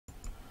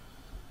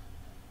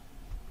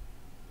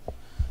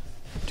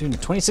Doing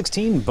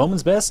 2016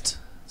 Bowman's Best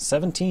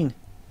 17.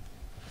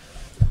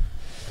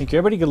 Thank you,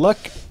 everybody. Good luck.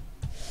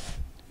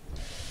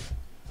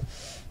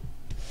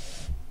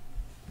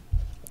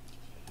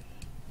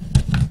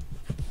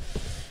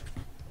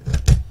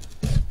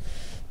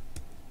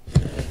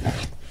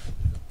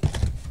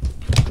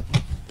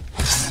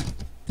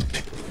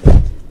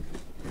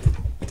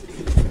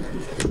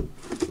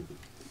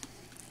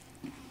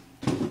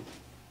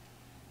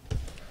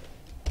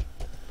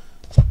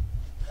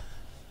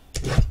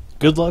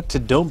 Good luck to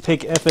Don't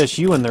Pick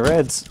FSU and the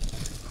Reds.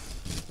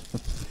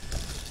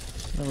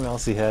 What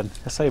else he had?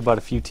 I saw you bought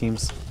a few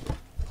teams.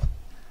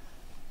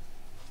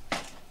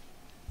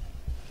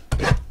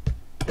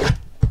 I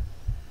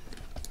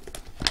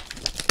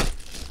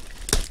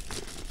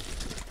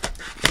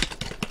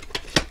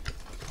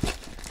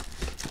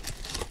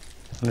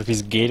wonder if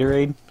he's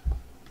Gatorade.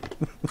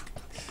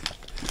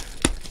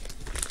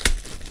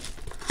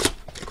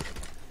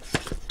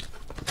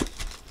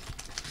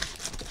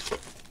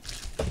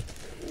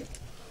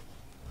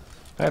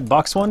 Alright,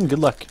 box one, good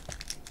luck.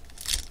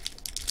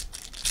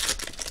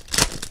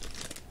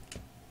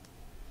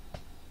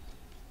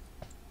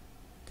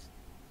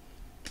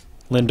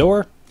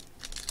 Lindor.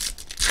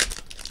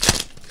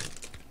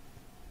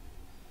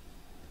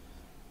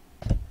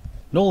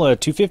 Nola,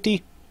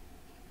 250.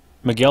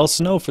 Miguel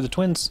Sano for the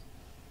Twins.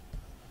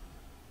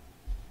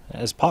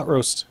 As pot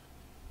roast.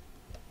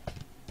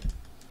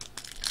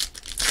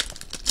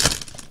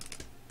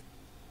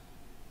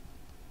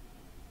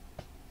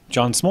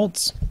 John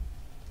Smoltz.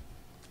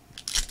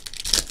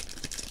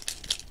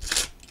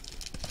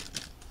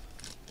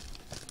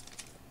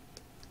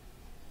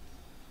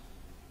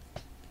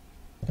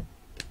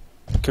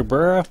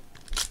 Cabrera.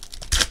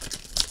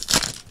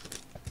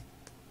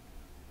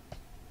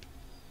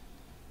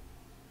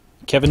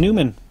 Kevin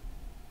Newman.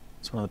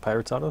 It's one of the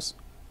Pirates autos.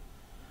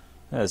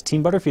 That is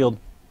Team Butterfield.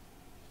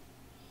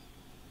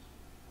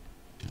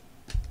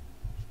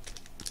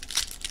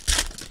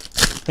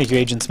 Thank you,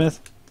 Agent Smith.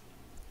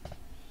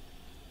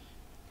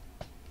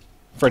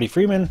 Freddie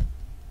Freeman.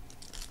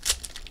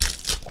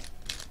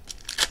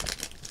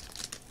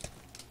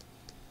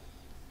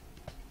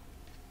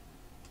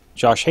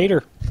 Josh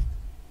Hader.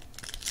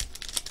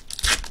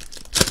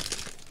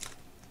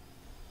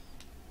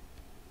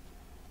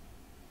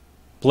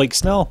 Blake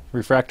Snell,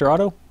 refractor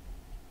auto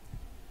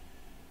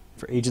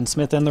for Agent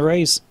Smith and the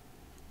Rays.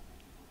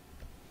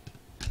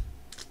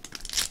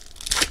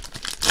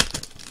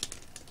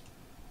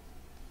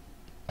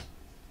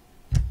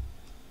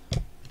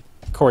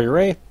 Corey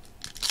Ray.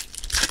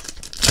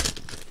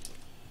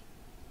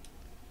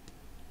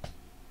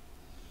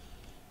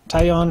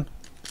 Tyon.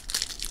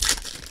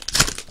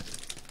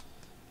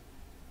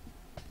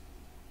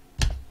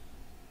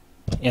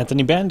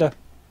 Anthony Banda.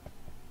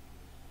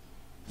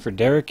 For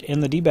Derek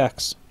and the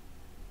D-backs.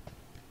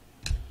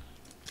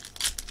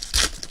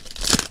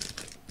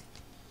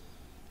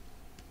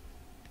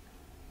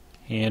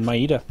 And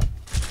Maeda.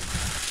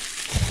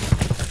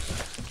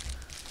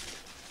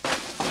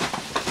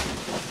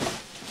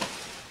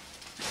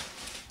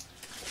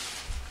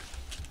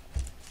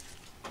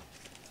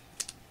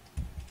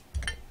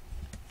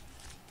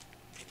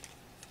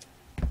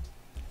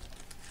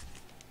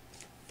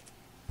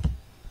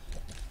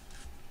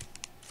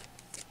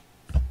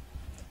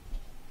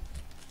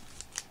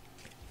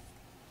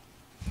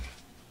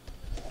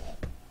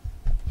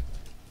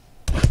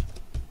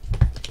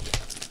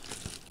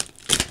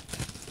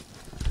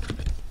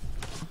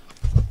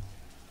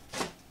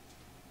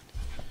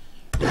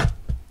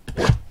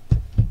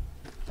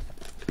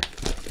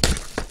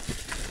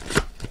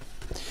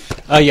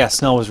 Yeah,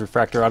 Snell was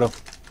refractor auto.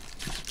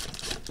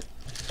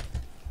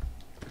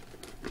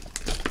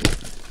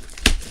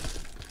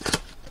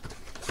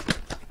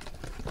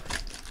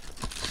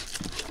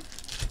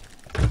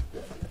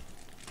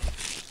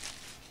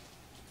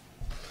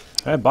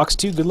 Alright, box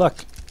two, good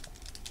luck.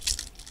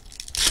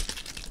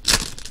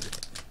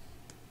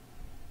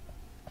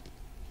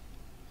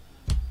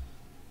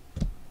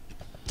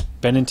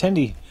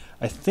 Benintendi.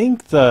 I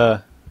think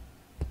the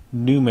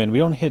Newman, we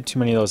don't hit too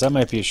many of those. That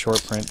might be a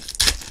short print.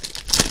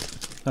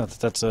 Not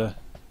that that's a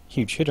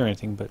huge hit or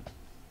anything, but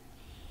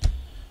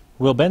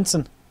Will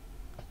Benson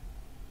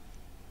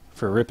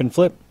for Rip and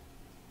Flip.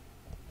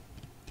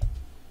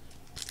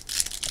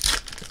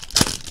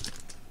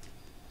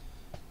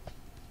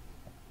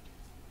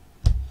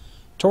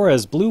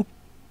 Torres, blue.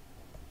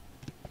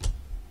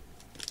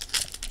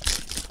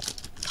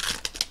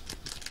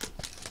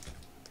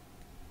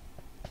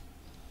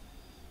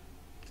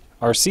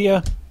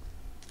 Arcia.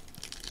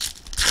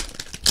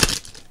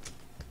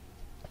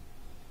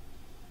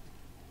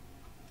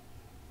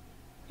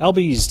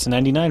 Albies to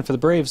 99 for the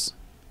Braves.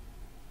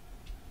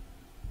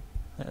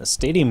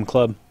 Stadium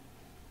Club.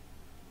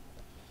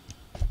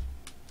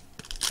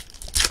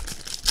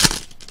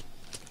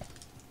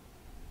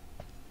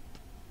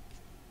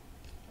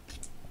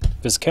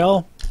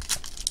 Vizquel.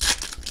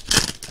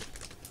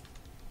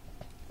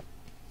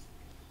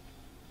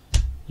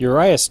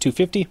 Urias,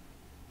 250.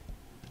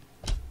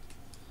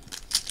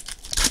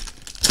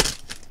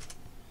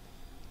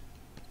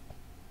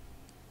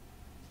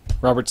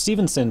 Robert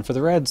Stevenson for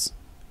the Reds.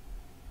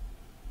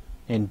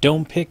 And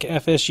don't pick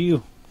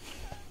FSU.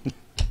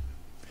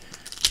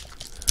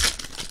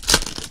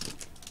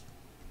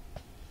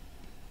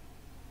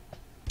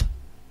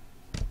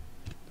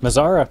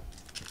 Mazzara.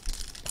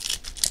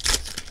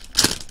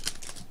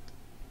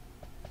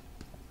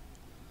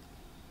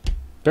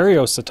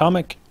 Barrios,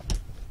 Atomic.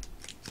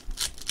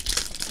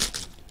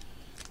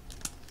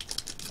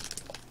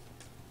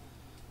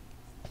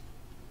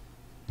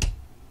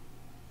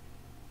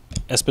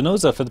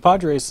 Espinoza for the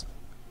Padres.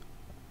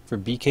 For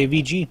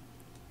BKVG.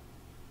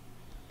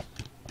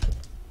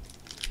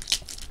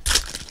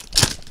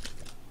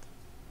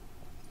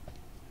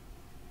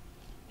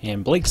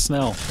 And Blake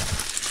Snell.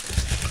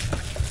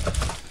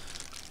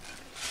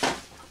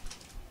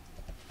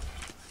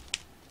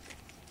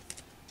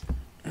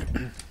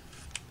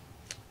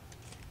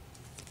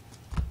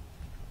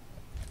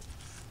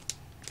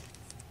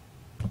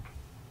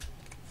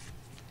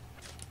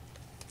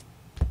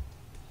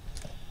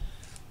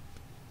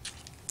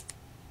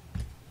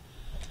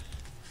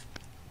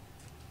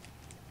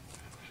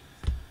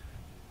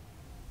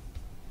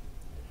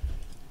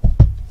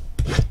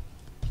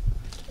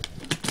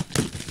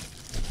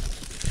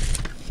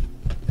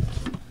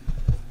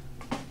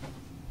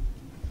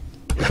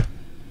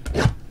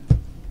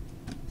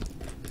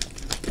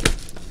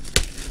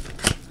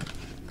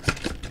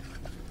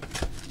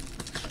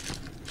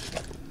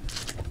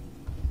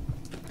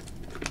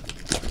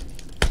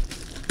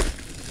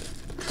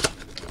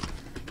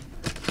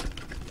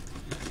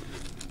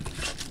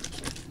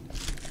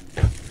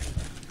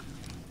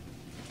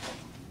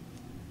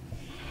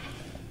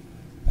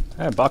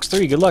 Alright, box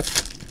 3, good luck.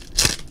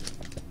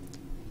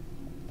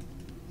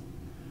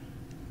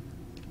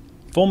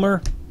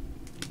 Fulmer.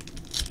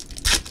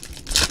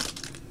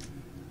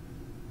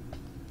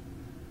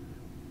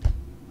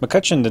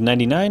 McCutcheon to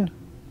 99.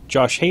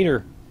 Josh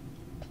Hader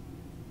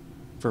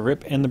for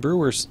Rip and the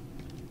Brewers.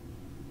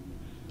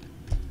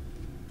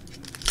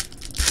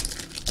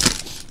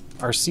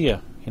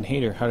 Arcia and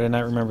Hader. How did I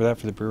not remember that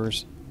for the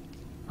Brewers?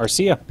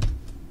 Arcia.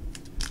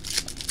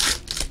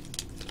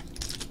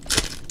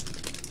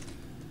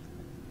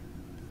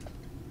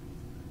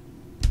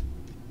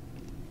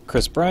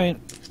 Chris Bryant.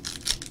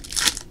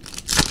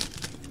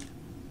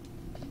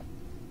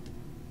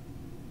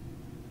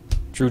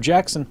 Drew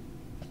Jackson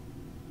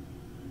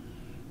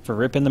for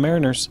Rip and the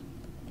Mariners.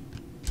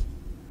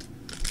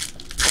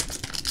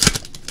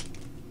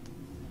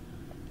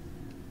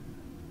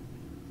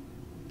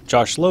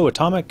 Josh Lowe,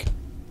 Atomic.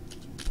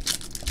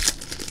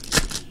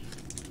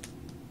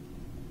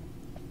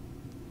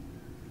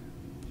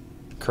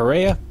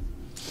 Correa.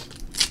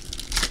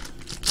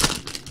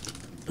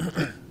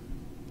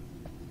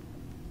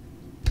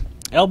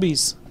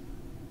 Elbies,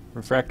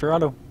 Refractor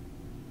Auto.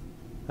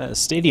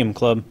 Stadium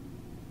Club.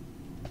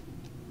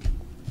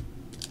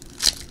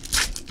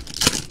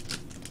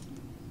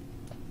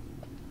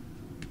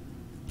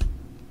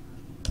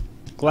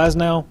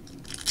 Glasnow.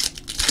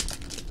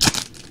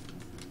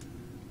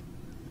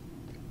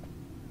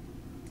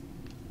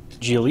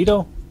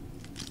 Giolito.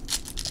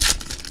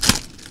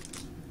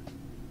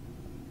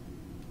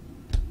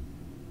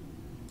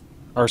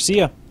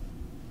 Arcia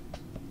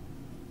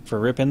for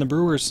Rip and the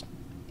Brewers.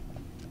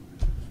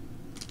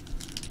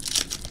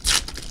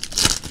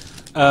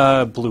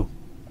 Blue.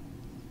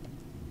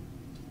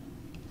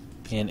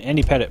 And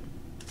Andy Pettit.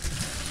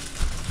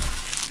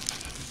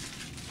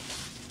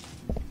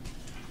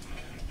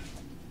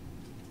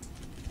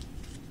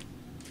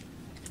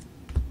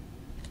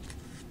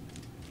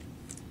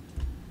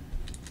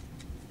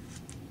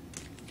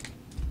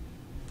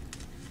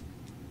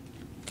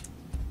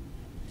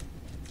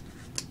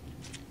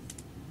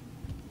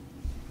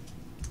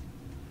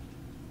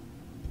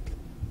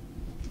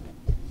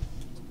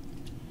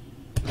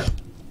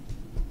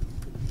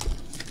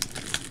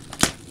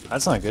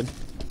 That's not good.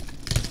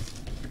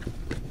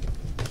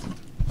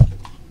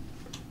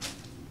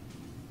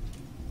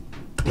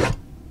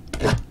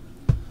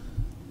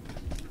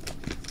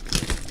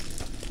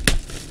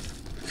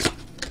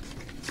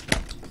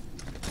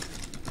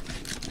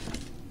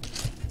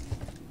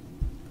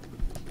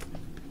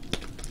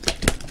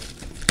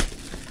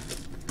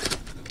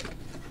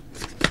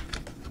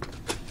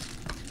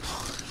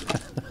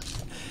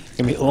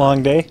 Gonna be a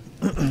long day.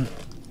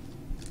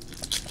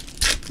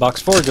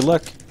 Box 4, good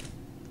luck.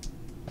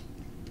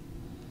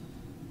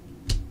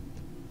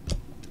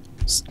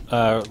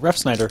 Ref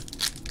Snyder.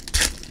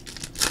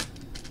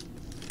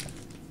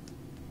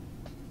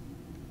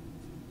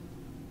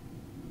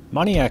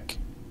 Moniak.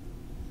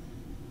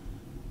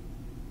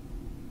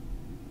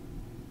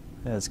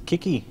 That's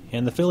Kiki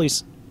and the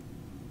Phillies.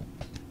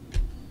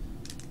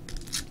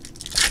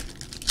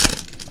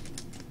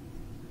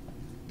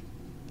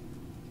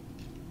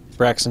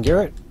 Braxton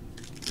Garrett.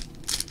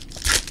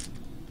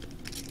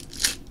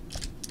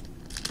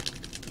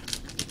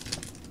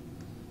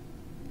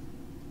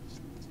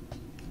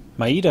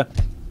 Maeda.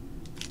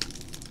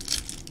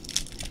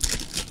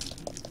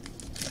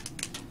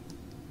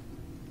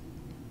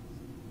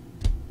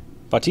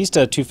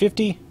 Bautista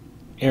 250.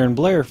 Aaron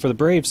Blair for the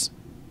Braves.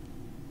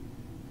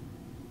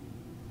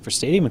 for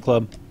Stadium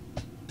Club.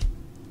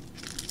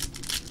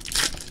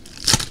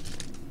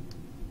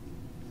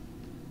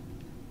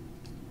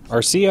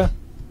 Arcia.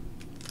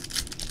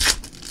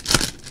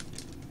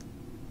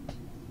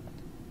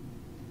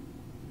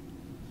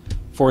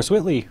 Forrest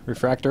Whitley,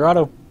 Refractor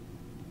Auto.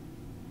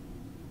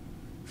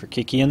 For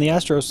Kiki and the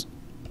Astros.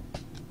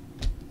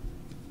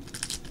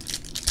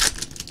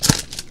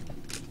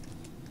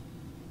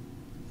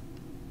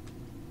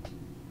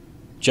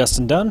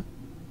 Justin Dunn.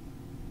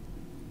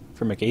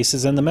 For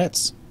McAces and the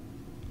Mets.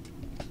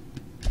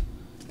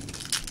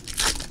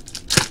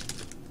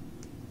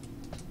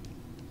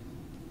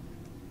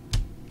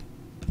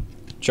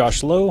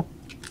 Josh Lowe.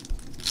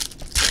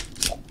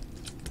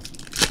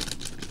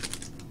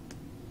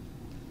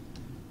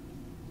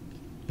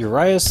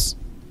 Urias.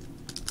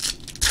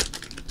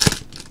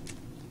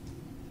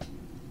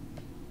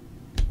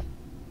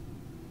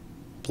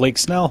 Blake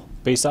Snell,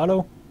 base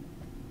auto.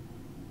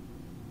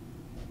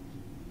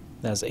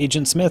 That's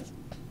Agent Smith.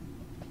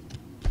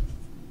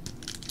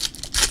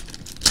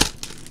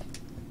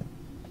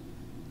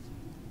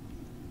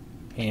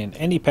 And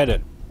Andy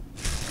Pettit.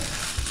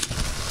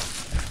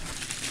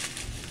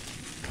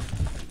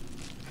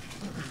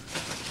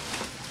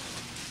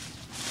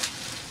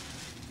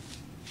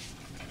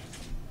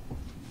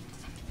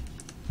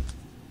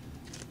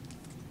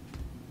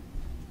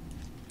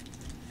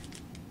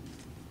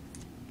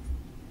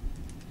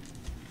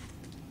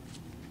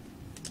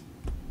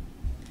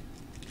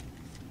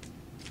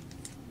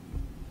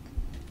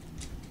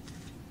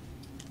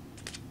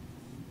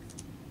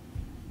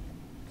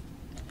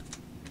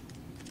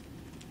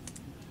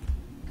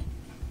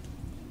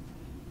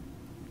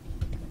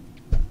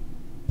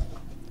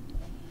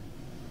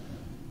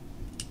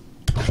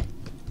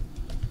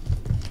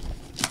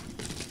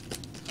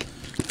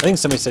 I think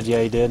somebody said,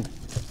 yeah, he did.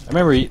 I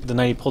remember the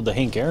night he pulled the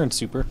Hank Aaron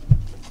Super.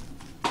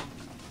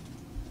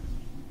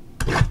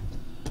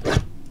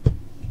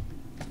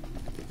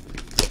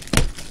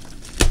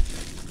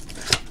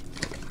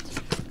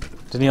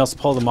 Didn't he also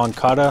pull the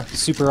Moncada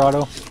Super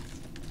Auto?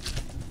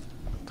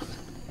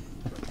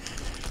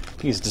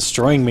 He's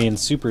destroying me in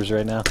Supers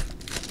right now.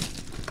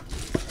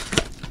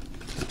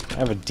 I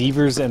have a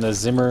Devers and a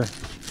Zimmer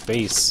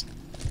base.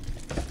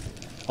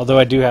 Although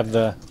I do have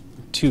the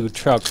 2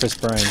 Trout Chris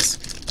Bryans.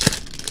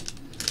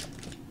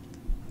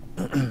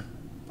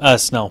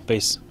 Snell,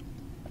 base.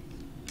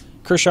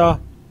 Kershaw.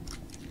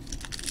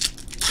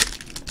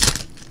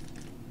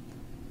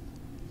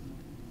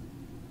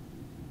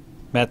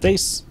 Matt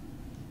Thace.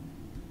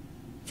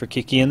 For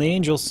Kiki and the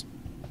Angels.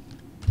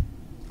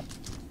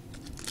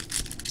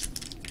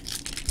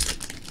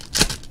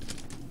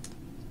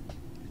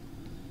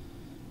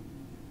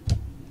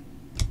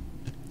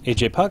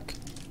 AJ Puck.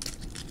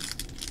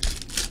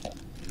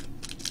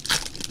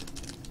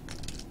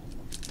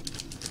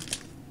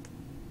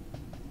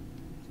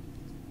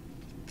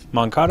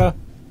 Moncada.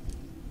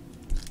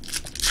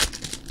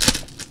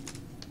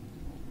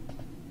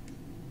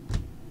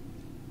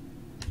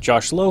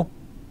 Josh Lowe.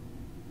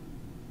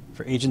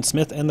 For Agent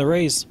Smith and the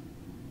Rays.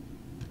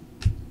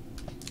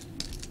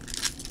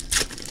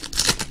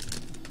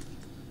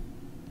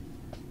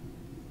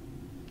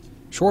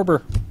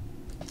 Schwarber.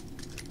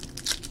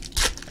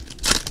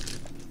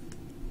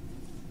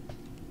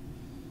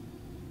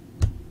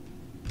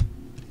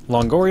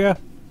 Longoria.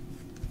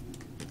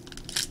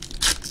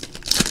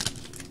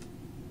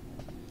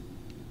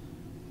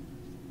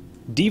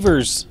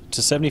 Devers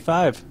to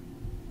 75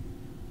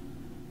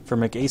 for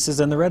McAces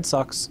and the Red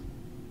Sox.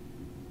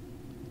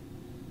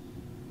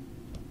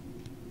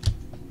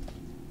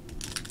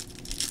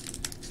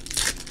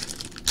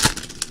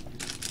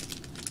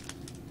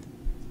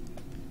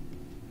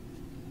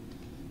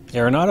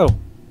 Arenado.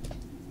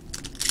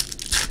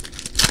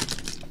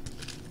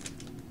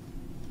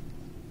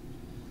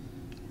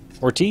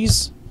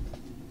 Ortiz.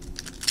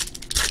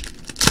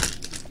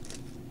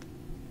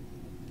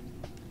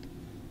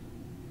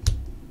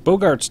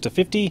 Bogarts to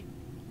 50.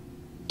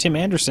 Tim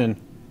Anderson.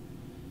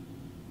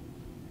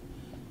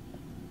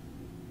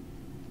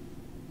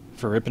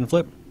 For Rip and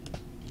Flip.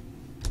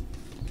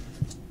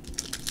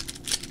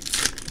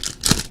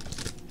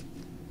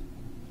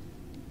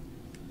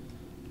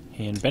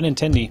 And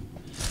Benintendi.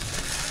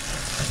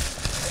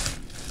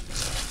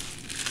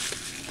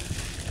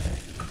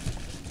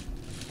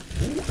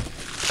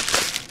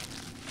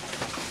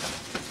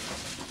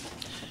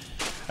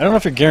 I don't know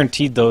if you're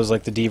guaranteed those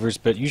like the Devers,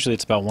 but usually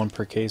it's about 1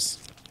 per case.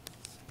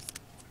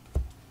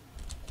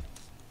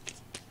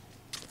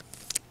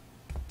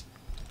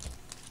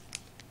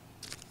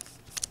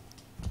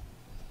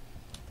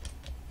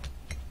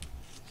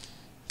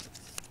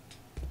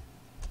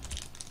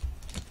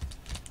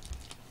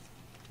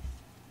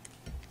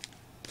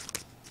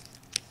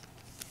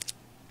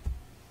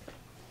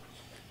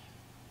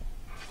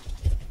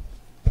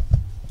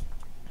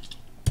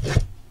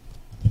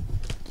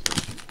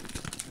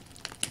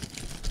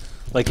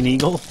 Like an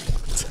eagle?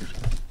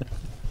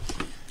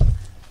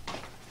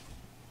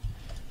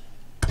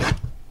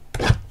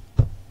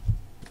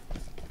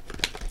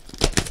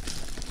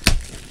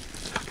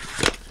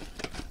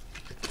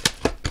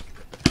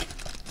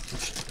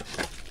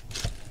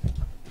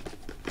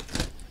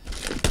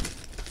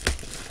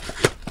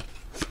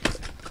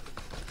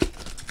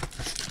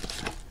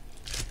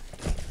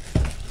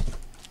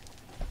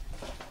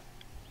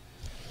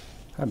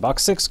 Alright,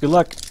 box 6, good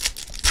luck.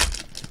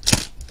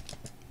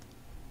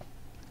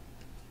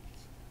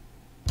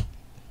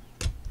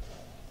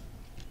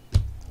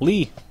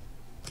 Lee.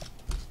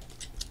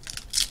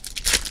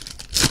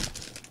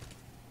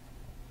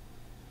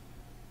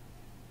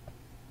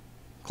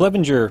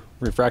 Clevenger,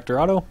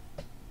 refractor auto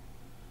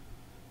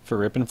for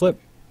Rip and Flip.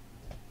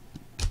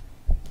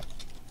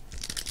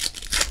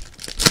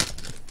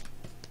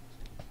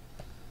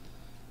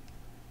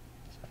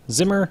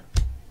 Zimmer.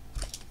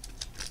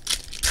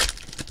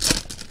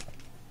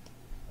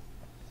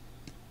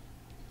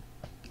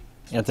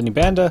 Anthony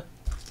Banda.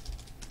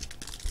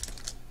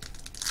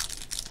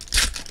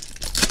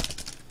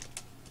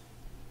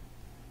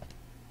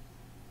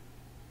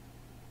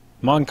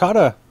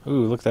 Moncada.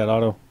 Ooh, look at that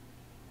auto.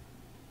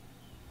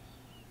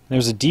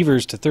 There's a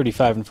Devers to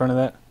 35 in front of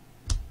that.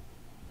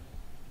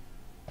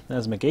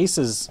 That's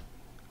McAce's.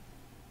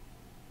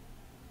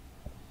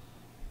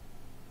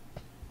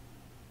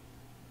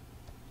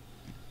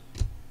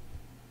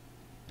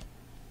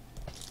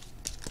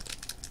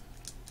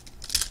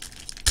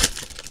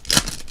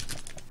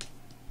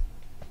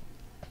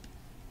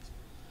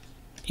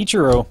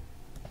 Ichiro.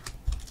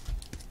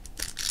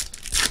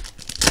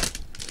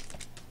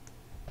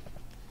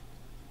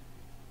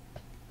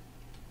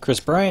 Chris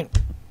Bryant.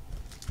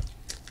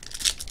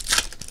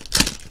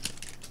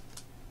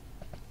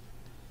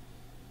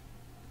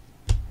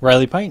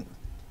 Riley Pint.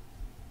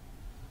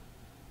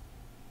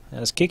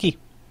 That's Kiki.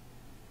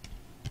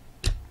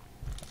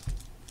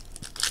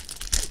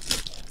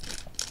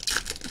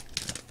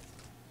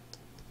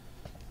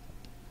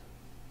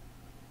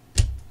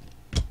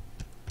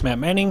 Matt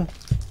Manning.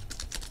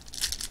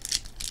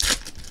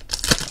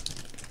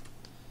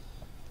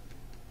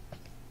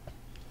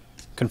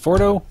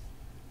 Conforto.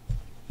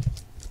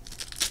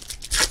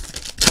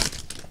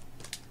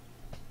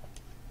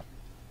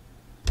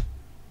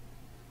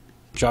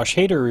 Josh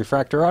Hader,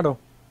 refractor auto.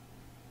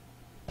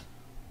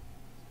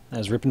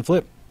 That's Rip and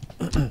Flip.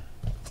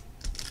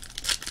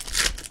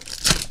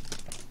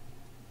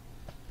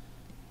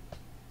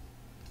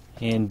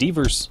 And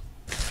Devers.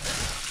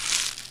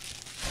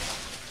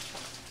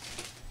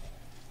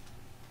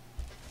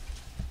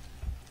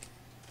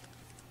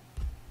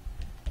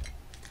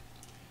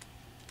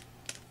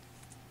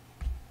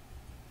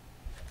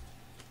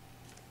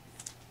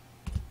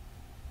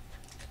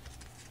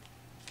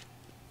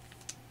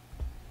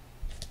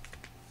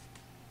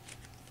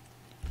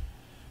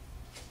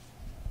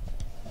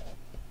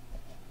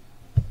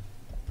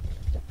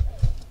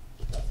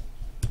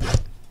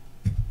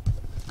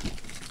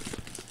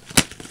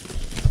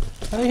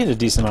 I hit a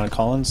decent amount of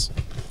Collins.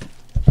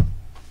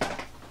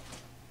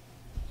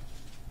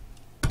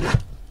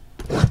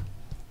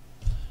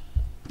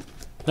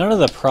 None of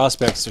the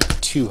prospects are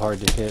too hard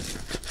to hit.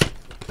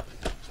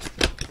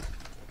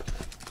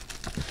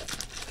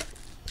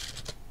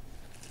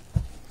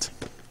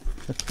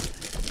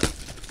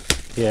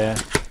 Yeah.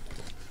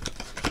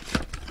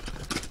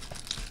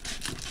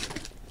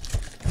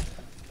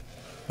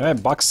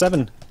 Alright, box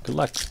 7. Good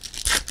luck.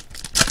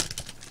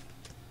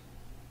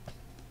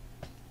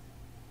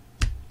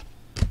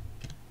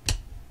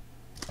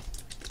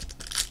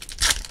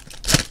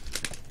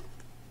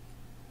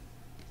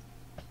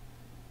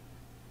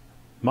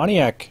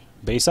 Moniak,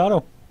 base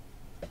auto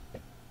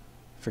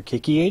for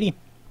Kiki 80.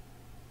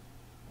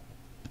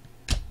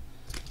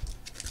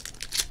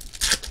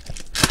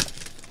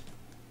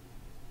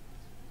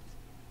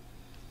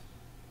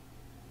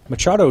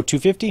 Machado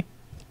 250.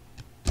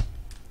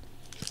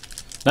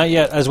 Not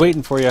yet, I was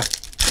waiting for you.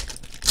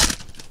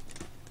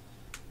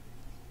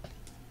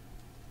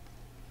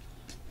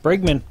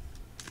 Bregman.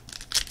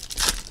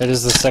 That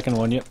is the second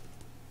one, yep.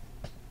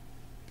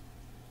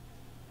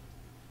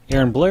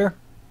 Aaron Blair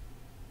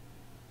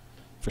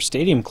for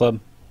Stadium Club.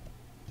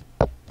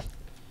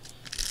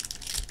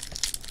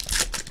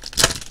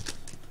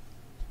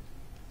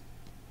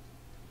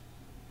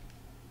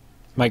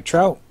 Mike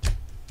Trout.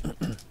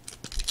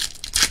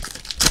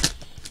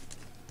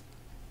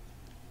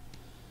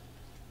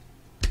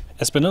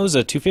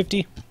 Espinoza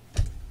 250.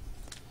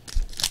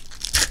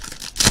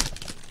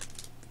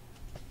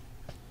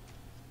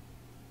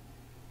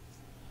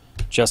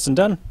 Justin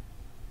Dunn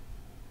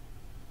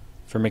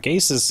for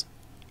McAce's.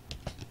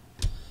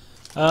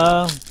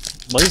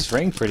 Well, he's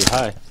ranked pretty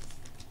high.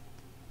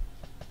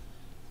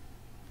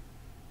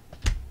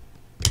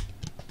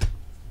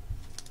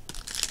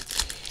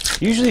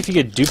 Usually if you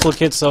get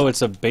duplicates, though,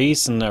 it's a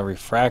base and a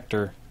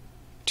refractor.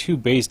 2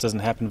 base doesn't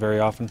happen very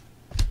often.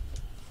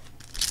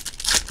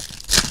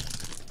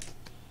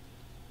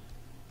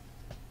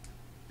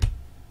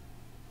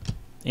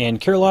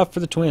 And Kirilloff for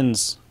the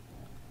Twins.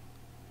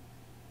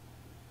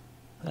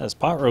 That's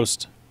Pot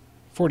Roast.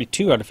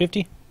 42 out of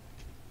 50.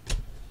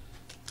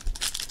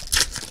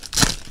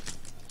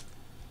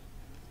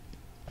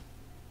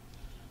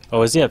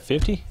 Oh, is he at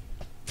 50?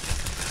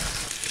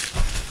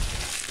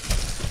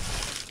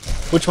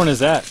 Which one is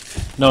that?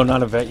 No,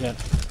 not a vet yet.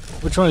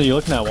 Which one are you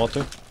looking at,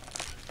 Walter?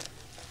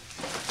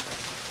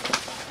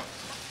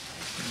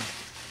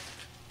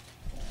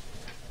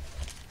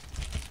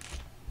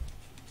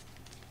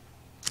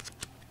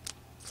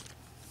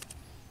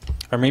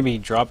 Or maybe he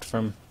dropped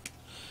from...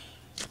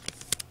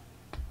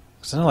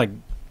 Because I know, like,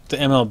 the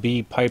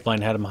MLB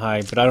pipeline had him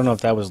high, but I don't know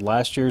if that was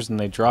last year's and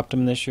they dropped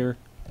him this year.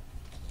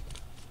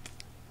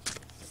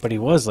 But he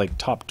was, like,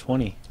 top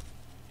 20.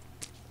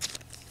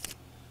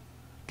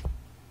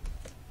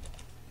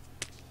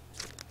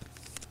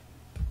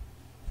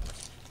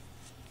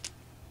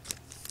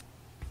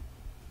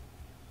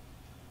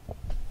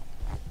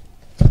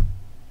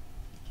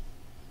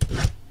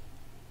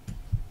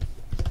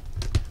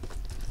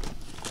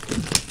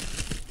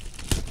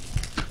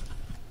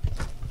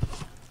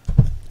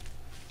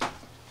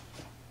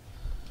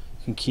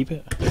 You can keep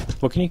it?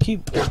 What can you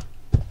keep?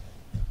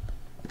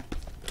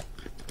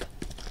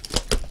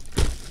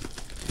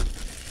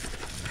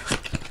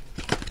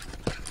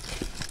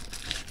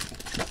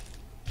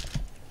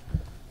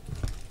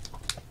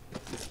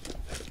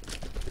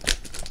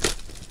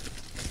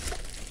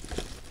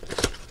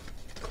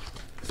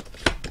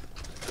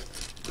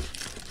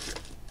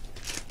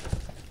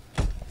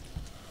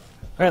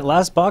 Alright,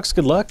 last box,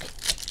 good luck.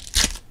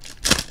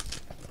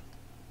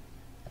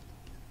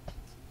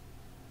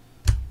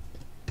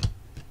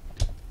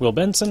 Will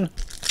Benson.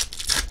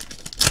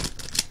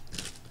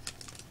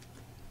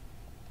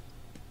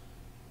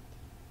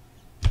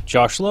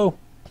 Josh Lowe,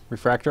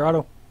 Refractor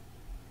Auto.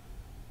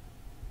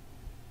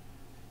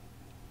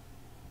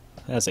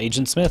 That's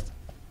Agent Smith.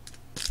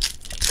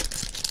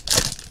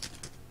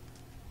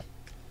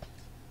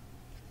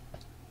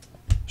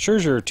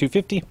 Scherzer,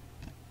 250.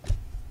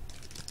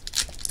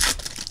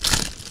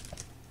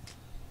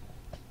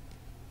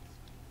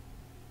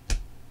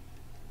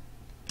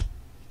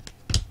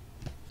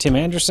 Tim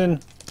Anderson.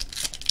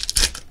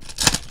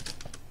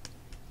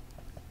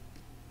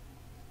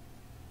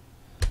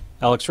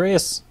 Alex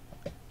Reyes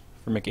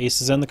for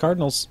McAces and the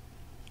Cardinals.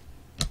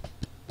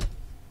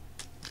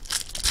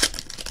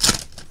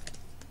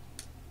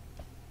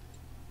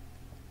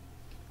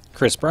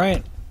 Chris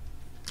Bryant.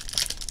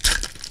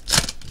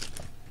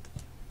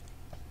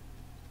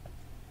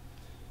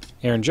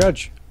 Aaron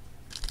Judge.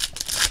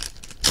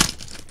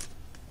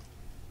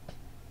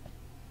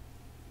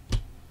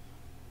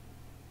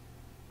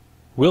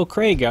 Will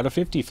Craig out of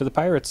 50 for the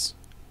Pirates.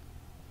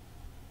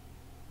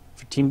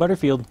 For Team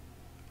Butterfield.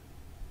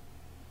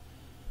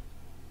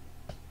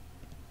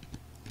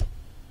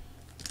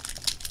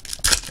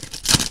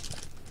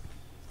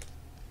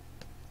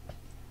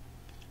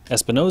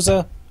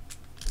 Espinoza.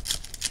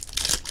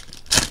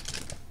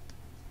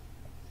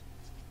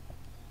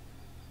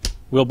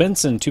 Will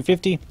Benson,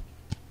 250.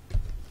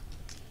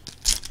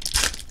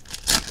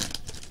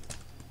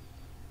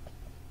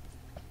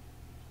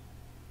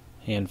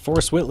 And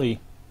Forrest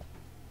Whitley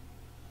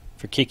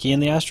for Kiki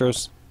and the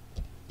Astros.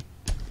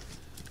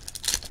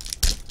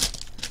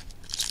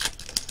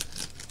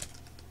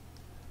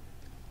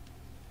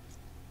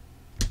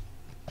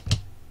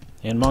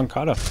 And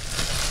Moncada.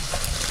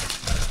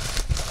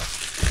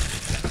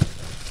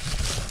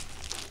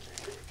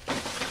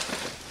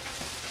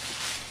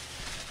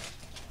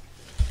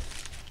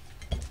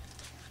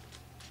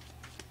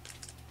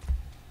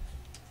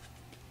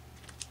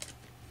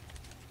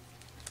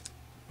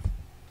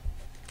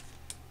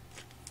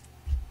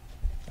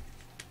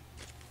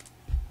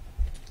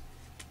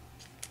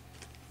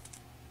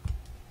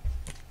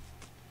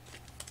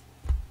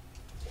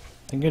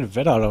 I can get a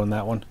vet auto in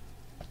that one.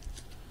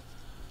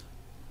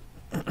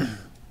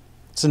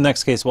 It's the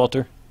next case,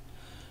 Walter.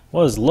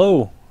 Was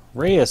Lowe,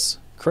 Reyes,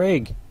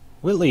 Craig,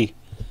 Whitley,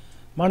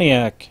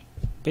 Moniak,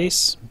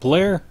 Base,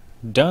 Blair,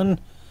 Dunn,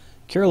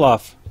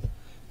 Kirilloff,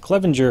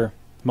 Clevenger,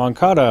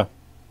 Moncada,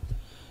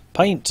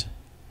 Pint,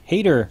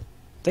 Hayter,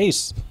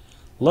 Thace,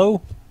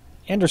 Lowe,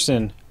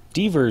 Anderson,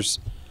 Devers,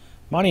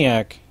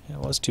 Moniak, it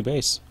was 2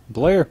 base,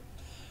 Blair,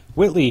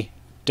 Whitley,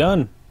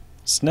 Dunn,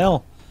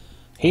 Snell,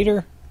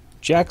 Hayter,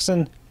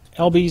 Jackson,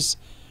 Elbies,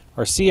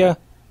 Arcia,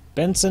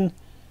 Benson,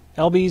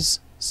 Elbies,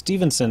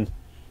 Stevenson,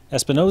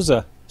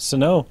 Espinoza,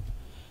 Sano,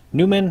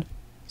 Newman,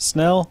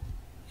 Snell,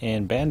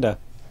 and Banda.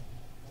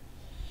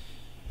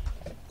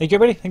 Thank you,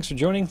 everybody. Thanks for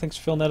joining. Thanks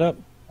for filling that up.